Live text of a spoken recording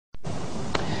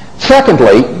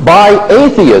Secondly, by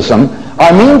atheism,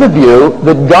 I mean the view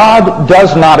that God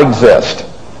does not exist.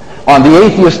 On the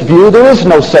atheist view, there is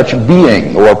no such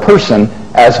being or person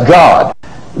as God.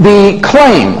 The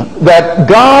claim that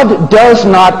God does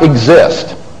not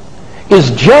exist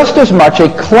is just as much a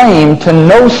claim to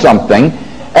know something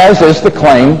as is the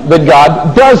claim that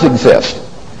God does exist.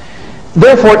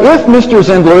 Therefore, if Mr.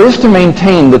 Zindler is to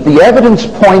maintain that the evidence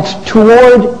points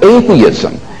toward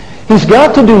atheism, he's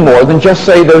got to do more than just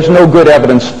say there's no good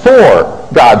evidence for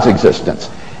God's existence.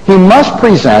 He must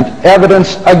present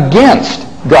evidence against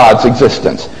God's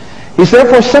existence. He's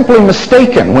therefore simply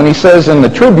mistaken when he says in the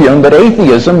Tribune that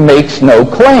atheism makes no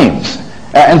claims,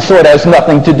 and so it has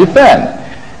nothing to defend.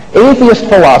 Atheist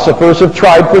philosophers have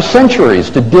tried for centuries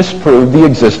to disprove the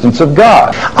existence of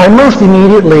God. I most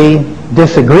immediately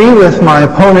disagree with my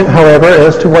opponent, however,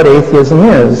 as to what atheism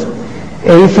is.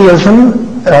 Atheism,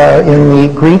 in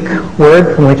the Greek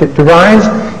word from which it derives,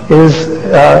 is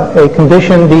a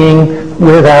condition being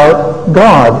without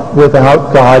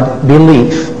God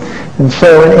belief. And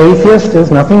so an atheist is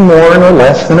nothing more nor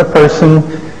less than a person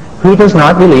who does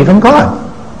not believe in God.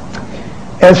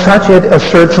 As such, it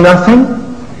asserts nothing,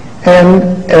 and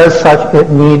as such,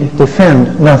 it need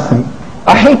defend nothing.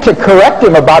 I hate to correct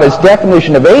him about his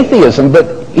definition of atheism,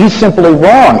 but he's simply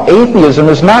wrong. Atheism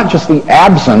is not just the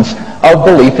absence of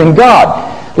belief in God.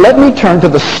 Let me turn to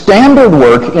the standard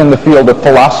work in the field of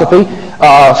philosophy,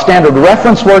 standard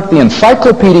reference work, the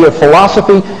Encyclopedia of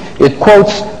Philosophy. It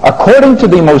quotes, according to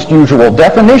the most usual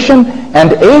definition,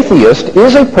 an atheist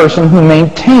is a person who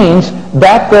maintains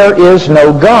that there is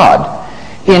no God.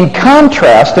 In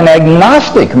contrast, an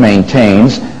agnostic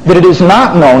maintains that it is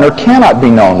not known or cannot be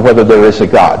known whether there is a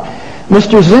God.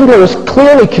 Mr. Zindler has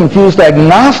clearly confused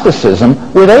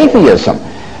agnosticism with atheism.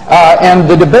 And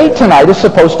the debate tonight is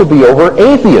supposed to be over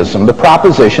atheism, the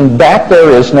proposition that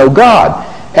there is no God.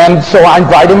 And so I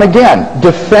invite him again,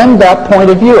 defend that point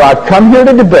of view. I've come here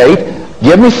to debate.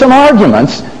 Give me some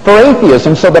arguments for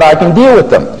atheism so that I can deal with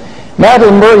them.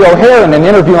 Madeline Murray O'Hare, in an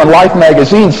interview in Life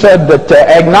magazine, said that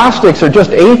agnostics are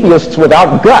just atheists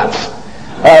without guts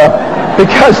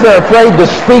because they're afraid to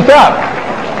speak up.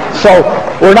 So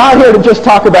we're not here to just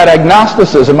talk about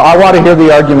agnosticism. I want to hear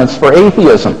the arguments for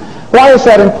atheism. Why is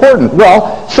that important?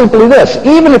 Well, simply this.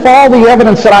 Even if all the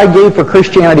evidence that I gave for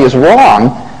Christianity is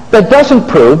wrong, that doesn't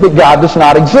prove that God does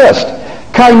not exist.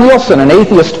 Kai Nielsen, an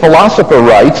atheist philosopher,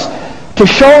 writes, to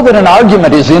show that an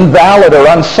argument is invalid or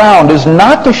unsound is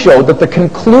not to show that the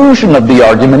conclusion of the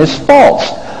argument is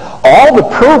false. All the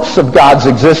proofs of God's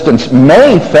existence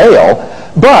may fail,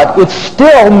 but it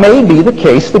still may be the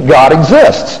case that God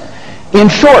exists. In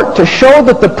short, to show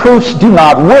that the proofs do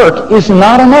not work is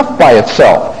not enough by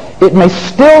itself. It may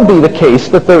still be the case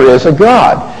that there is a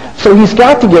God. So he's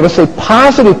got to give us a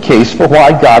positive case for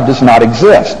why God does not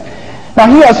exist. Now,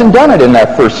 he hasn't done it in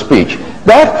that first speech.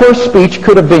 That first speech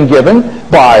could have been given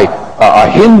by a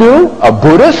Hindu, a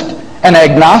Buddhist, an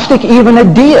agnostic, even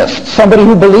a deist, somebody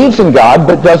who believes in God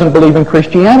but doesn't believe in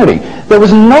Christianity. There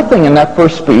was nothing in that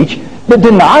first speech that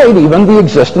denied even the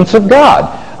existence of God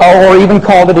or even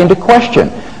called it into question.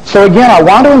 So again, I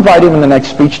want to invite him in the next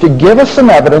speech to give us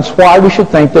some evidence why we should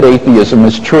think that atheism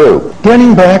is true.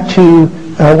 Getting back to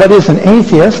what is an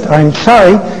atheist, I'm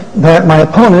sorry that my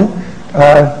opponent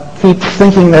keeps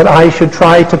thinking that I should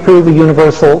try to prove a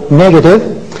universal negative.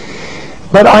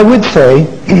 But I would say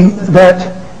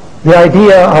that the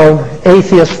idea of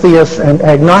atheists, theists, and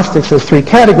agnostics as three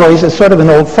categories is sort of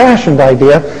an old-fashioned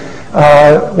idea.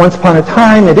 Once upon a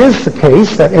time, it is the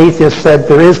case that atheists said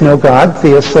there is no God,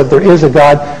 theists said there is a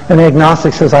God, and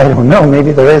agnostic says, I don't know,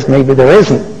 maybe there is, maybe there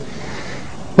isn't.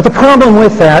 But the problem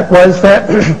with that was that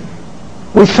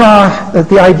we saw that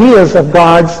the ideas of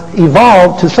gods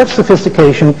evolved to such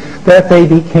sophistication that they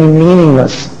became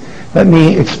meaningless. Let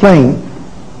me explain.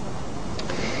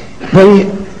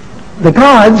 The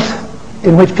gods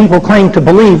in which people claim to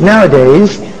believe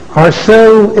nowadays are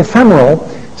so ephemeral,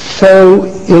 so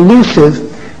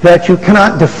elusive, that you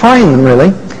cannot define them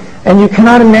really, and you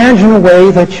cannot imagine a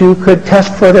way that you could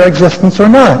test for their existence or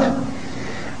not.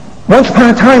 Once upon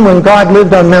a time when God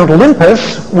lived on Mount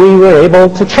Olympus, we were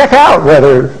able to check out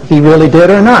whether he really did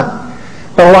or not.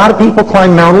 But a lot of people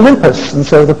climbed Mount Olympus, and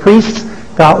so the priests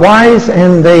got wise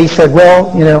and they said,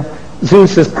 well, you know,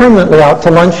 Zeus is permanently out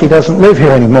to lunch, he doesn't live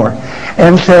here anymore.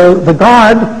 And so the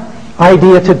God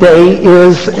idea today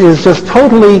is just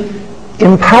totally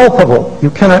impalpable.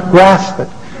 You cannot grasp it.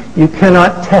 You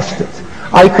cannot test it.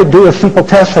 I could do a simple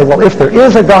test, say, well, if there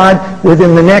is a God,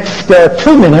 within the next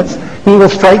 2 minutes, he will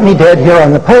strike me dead here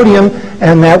on the podium,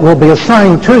 and that will be a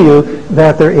sign to you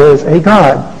that there is a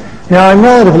God. Now, I'm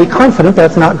relatively confident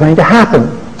that's not going to happen.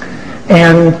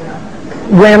 And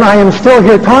when I am still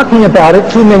here talking about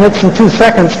it 2 minutes and 2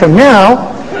 seconds from now,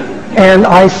 and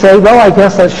I say, well, I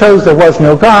guess that shows there was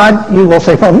no God, you will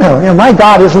say, well, no, my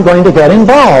God isn't going to get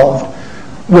involved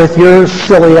with your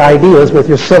silly ideas, with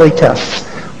your silly tests.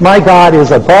 My God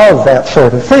is above that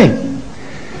sort of thing.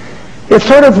 It's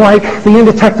sort of like the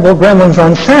indetectable gremlins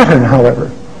on Saturn, however.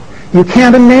 You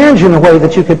can't imagine a way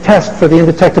that you could test for the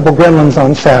indetectable gremlins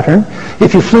on Saturn.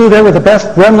 If you flew there with the best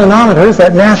gremlinometers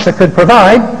that NASA could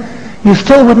provide, you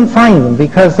still wouldn't find them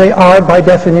because they are, by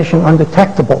definition,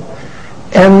 undetectable.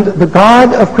 And the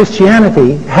God of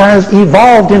Christianity has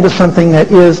evolved into something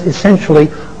that is essentially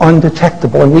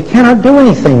undetectable, and we cannot do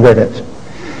anything with it.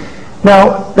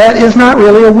 Now, that is not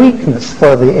really a weakness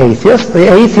for the atheist.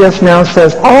 The atheist now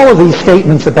says all of these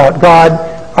statements about God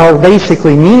are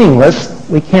basically meaningless.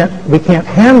 We can't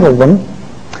handle them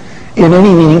in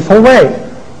any meaningful way.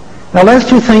 Now,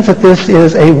 lest you think that this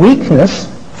is a weakness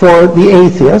for the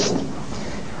atheist,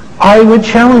 I would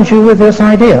challenge you with this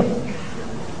idea.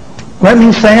 Let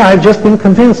me say I've just been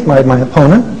convinced by my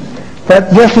opponent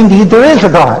that yes, indeed, there is a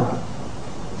God.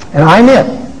 And I'm it.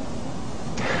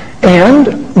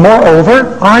 And,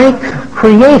 moreover, I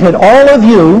created all of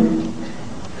you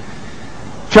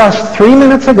just 3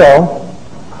 minutes ago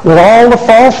with all the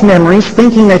false memories,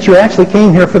 thinking that you actually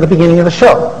came here for the beginning of the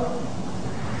show.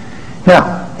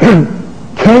 Now,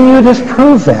 can you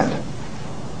disprove that?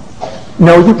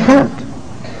 No, you can't.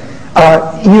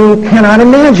 You cannot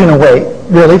imagine a way,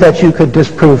 really, that you could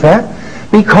disprove that,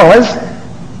 because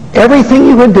everything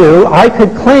you would do, I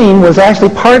could claim, was actually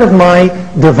part of my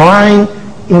divine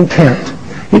intent.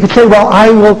 You could say, well, I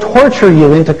will torture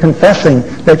you into confessing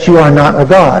that you are not a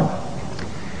God.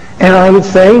 And I would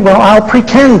say, well, I'll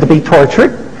pretend to be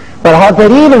tortured, but I'll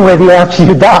get even with you after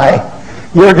you die.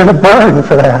 You're going to burn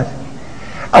for that.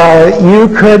 You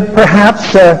could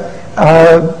perhaps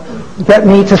get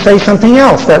me to say something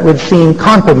else that would seem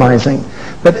compromising.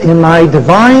 But in my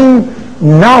divine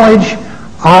knowledge,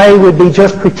 I would be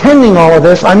just pretending all of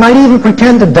this. I might even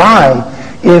pretend to die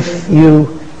if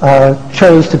you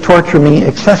chose to torture me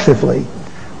excessively.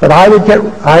 But I would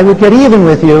get even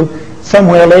with you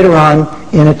somewhere later on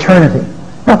in eternity.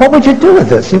 Now, what would you do with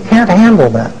this? You can't handle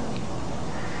that.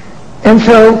 And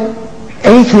so,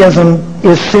 atheism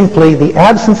is simply the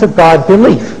absence of God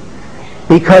belief,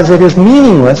 because it is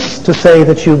meaningless to say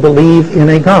that you believe in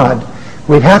a God.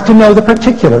 We'd have to know the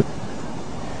particulars.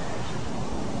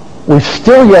 We've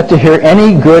still yet to hear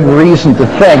any good reason to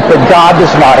think that God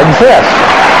does not exist.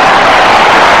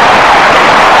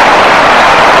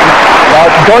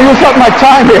 Now, don't use up my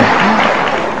time here.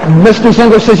 Mr.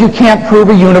 Zindler says you can't prove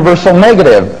a universal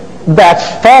negative.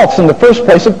 That's false in the first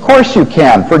place. Of course you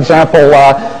can. For example,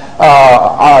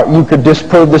 you could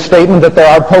disprove the statement that there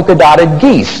are polka-dotted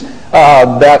geese.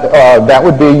 That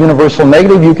would be a universal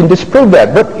negative. You can disprove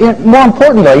that. But more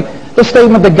importantly, the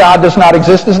statement that God does not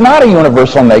exist is not a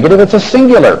universal negative. It's a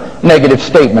singular negative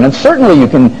statement. And certainly you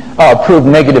can prove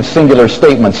negative singular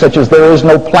statements, such as there is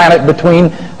no planet between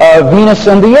Venus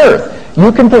and the Earth. You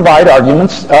can provide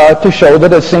arguments to show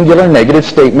that a singular negative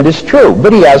statement is true,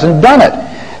 but he hasn't done it.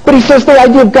 But he says the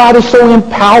idea of God is so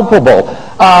impalpable.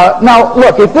 Now,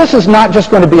 look, if this is not just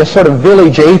going to be a sort of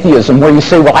village atheism where you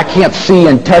say, well, I can't see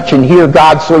and touch and hear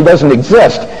God, so he doesn't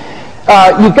exist,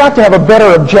 you've got to have a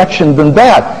better objection than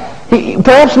that.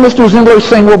 Perhaps Mr. Zindler is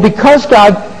saying, well, because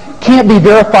God can't be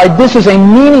verified, this is a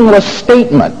meaningless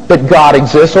statement that God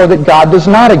exists or that God does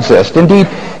not exist. Indeed,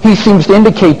 he seems to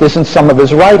indicate this in some of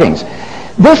his writings.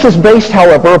 This is based,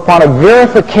 however, upon a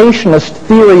verificationist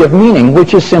theory of meaning,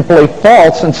 which is simply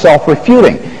false and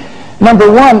self-refuting.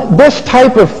 Number one, this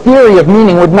type of theory of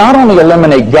meaning would not only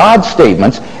eliminate God's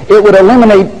statements, it would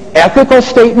eliminate ethical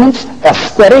statements,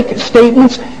 aesthetic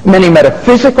statements, many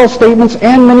metaphysical statements,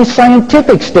 and many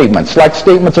scientific statements, like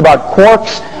statements about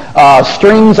quarks,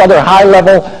 strings, other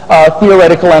high-level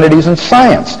theoretical entities in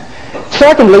science.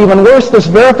 Secondly, even worse, this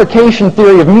verification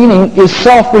theory of meaning is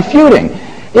self-refuting.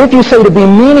 If you say to be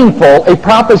meaningful, a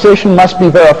proposition must be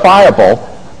verifiable,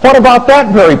 what about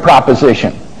that very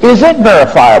proposition? Is it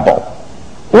verifiable?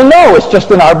 Well, no, it's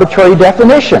just an arbitrary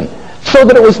definition. So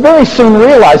that it was very soon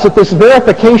realized that this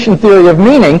verification theory of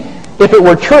meaning, if it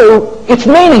were true, it's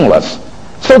meaningless.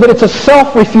 So that it's a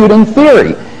self-refuting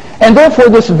theory. And therefore,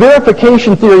 this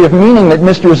verification theory of meaning that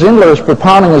Mr. Zindler is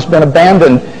propounding has been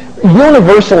abandoned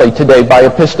universally today by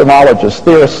epistemologists,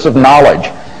 theorists of knowledge.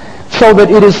 So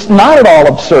that it is not at all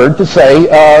absurd to say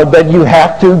that you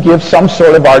have to give some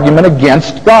sort of argument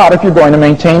against God if you're going to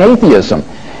maintain atheism.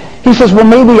 He says, well,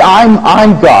 maybe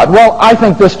I'm God. Well, I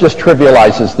think this just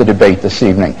trivializes the debate this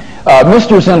evening.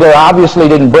 Mr. Zindler obviously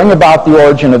didn't bring about the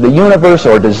origin of the universe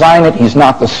or design it. He's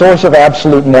not the source of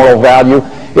absolute moral value.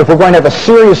 If we're going to have a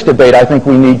serious debate, I think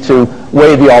we need to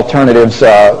weigh the alternatives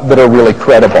that are really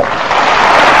credible.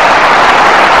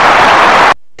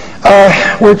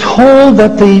 We're told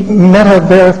that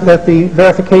the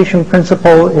verification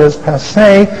principle is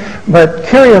passé, but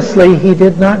curiously, he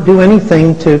did not do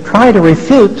anything to try to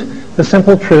refute the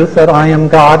simple truth that I am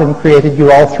God and created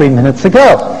you all 3 minutes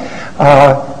ago.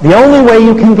 The only way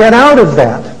you can get out of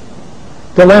that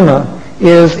dilemma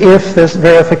is if this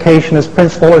verificationist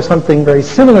principle or something very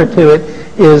similar to it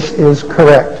is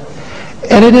correct.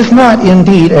 And it is not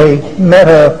indeed a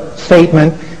meta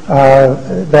statement.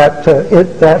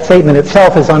 That statement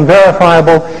itself is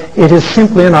unverifiable. It is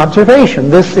simply an observation.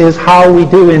 This is how we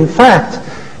do, in fact,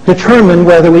 determine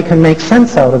whether we can make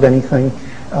sense out of anything,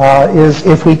 is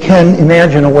if we can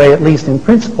imagine a way, at least in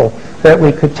principle, that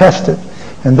we could test it.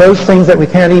 And those things that we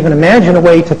can't even imagine a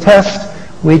way to test,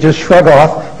 we just shrug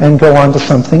off and go on to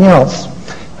something else.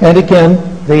 And again,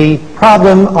 the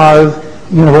problem of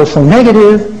universal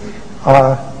negative,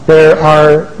 there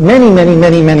are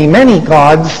many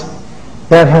gods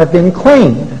that have been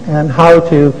claimed, and how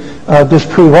to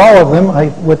disprove all of them, I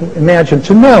wouldn't imagine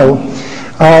to know.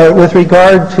 With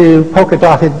regard to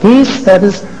polka-dotted geese, that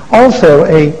is also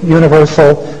a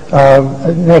universal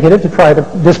negative, to try to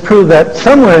disprove that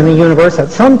somewhere in the universe at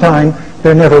some time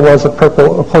there never was a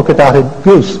polka-dotted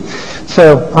goose.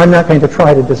 So I'm not going to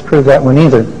try to disprove that one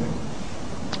either.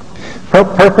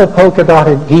 Purple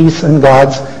polka-dotted geese and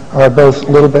gods are both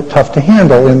a little bit tough to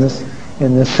handle in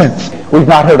this sense. We've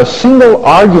not heard a single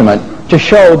argument to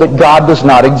show that God does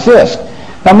not exist.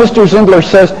 Now, Mr. Zindler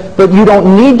says that you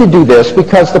don't need to do this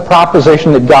because the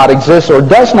proposition that God exists or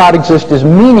does not exist is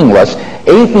meaningless.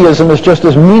 Atheism is just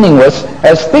as meaningless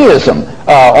as theism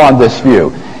on this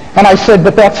view. And I said,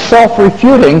 but that's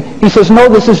self-refuting. He says, no,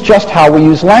 this is just how we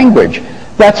use language.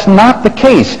 That's not the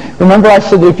case. Remember, I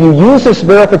said that if you use this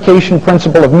verification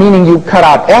principle of meaning, you cut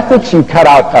out ethics, you cut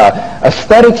out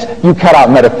aesthetics, you cut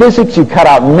out metaphysics, you cut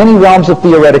out many realms of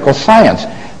theoretical science.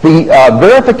 The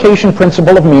verification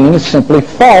principle of meaning is simply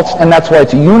false, and that's why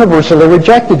it's universally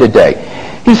rejected today.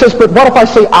 He says, but what if I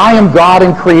say, I am God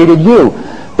and created you?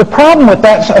 The problem with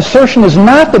that assertion is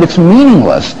not that it's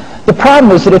meaningless. The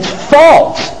problem is that it's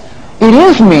false. It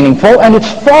is meaningful, and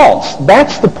it's false.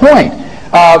 That's the point.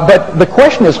 But the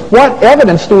question is, what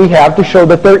evidence do we have to show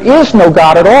that there is no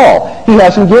God at all? He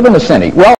hasn't given us any. Well,